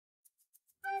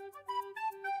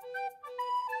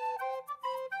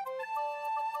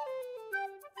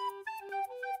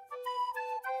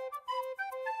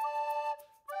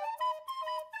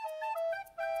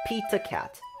Pizza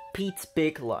Cat, Pete's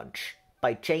Big Lunch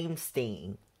by James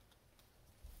Dean.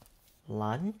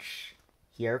 Lunch?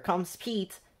 Here comes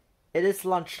Pete. It is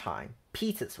lunchtime.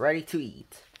 Pete is ready to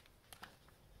eat.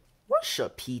 What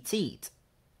should Pete eat?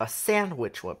 A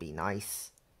sandwich would be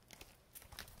nice.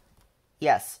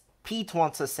 Yes, Pete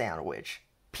wants a sandwich.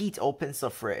 Pete opens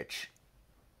the fridge.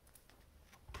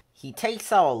 He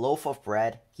takes out a loaf of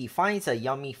bread. He finds a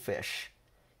yummy fish.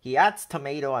 He adds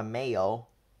tomato and mayo.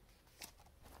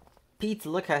 Pete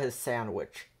looks at his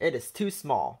sandwich. It is too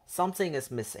small. Something is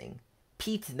missing.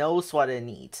 Pete knows what it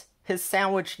needs. His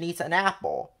sandwich needs an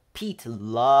apple. Pete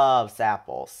loves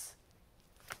apples.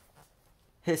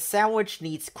 His sandwich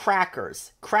needs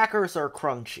crackers. Crackers are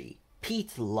crunchy.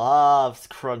 Pete loves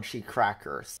crunchy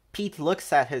crackers. Pete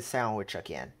looks at his sandwich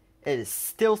again. It is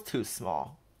still too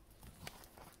small.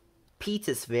 Pete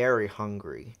is very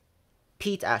hungry.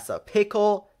 Pete adds a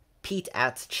pickle. Pete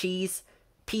adds cheese.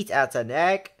 Pete adds an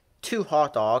egg, 2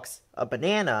 hot dogs, a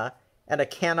banana, and a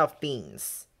can of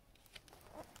beans.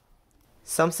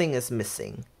 Something is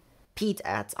missing. Pete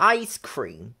adds ice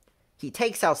cream. He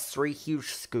takes out 3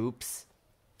 huge scoops.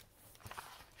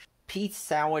 Pete's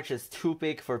sandwich is too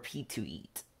big for Pete to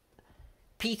eat.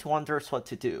 Pete wonders what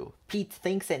to do. Pete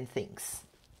thinks and thinks.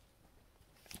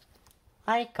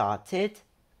 I got it,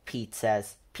 Pete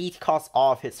says. Pete calls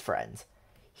all of his friends.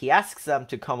 He asks them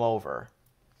to come over.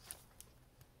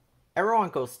 Everyone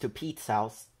goes to Pete's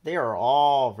house. They are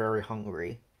all very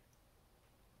hungry.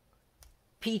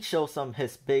 Pete shows them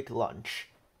his big lunch.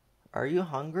 Are you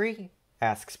hungry?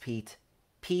 Asks Pete.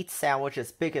 Pete's sandwich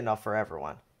is big enough for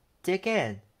everyone. Dig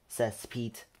in, says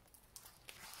Pete.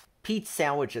 Pete's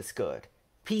sandwich is good.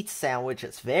 Pete's sandwich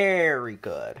is very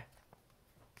good.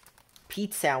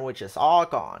 Pete's sandwich is all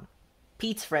gone.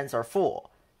 Pete's friends are full.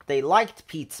 They liked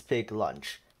Pete's big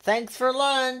lunch. Thanks for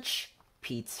lunch,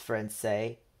 Pete's friends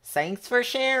say. Thanks for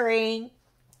sharing.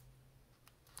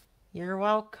 You're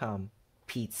welcome,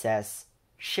 Pete says.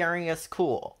 Sharing is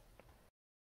cool.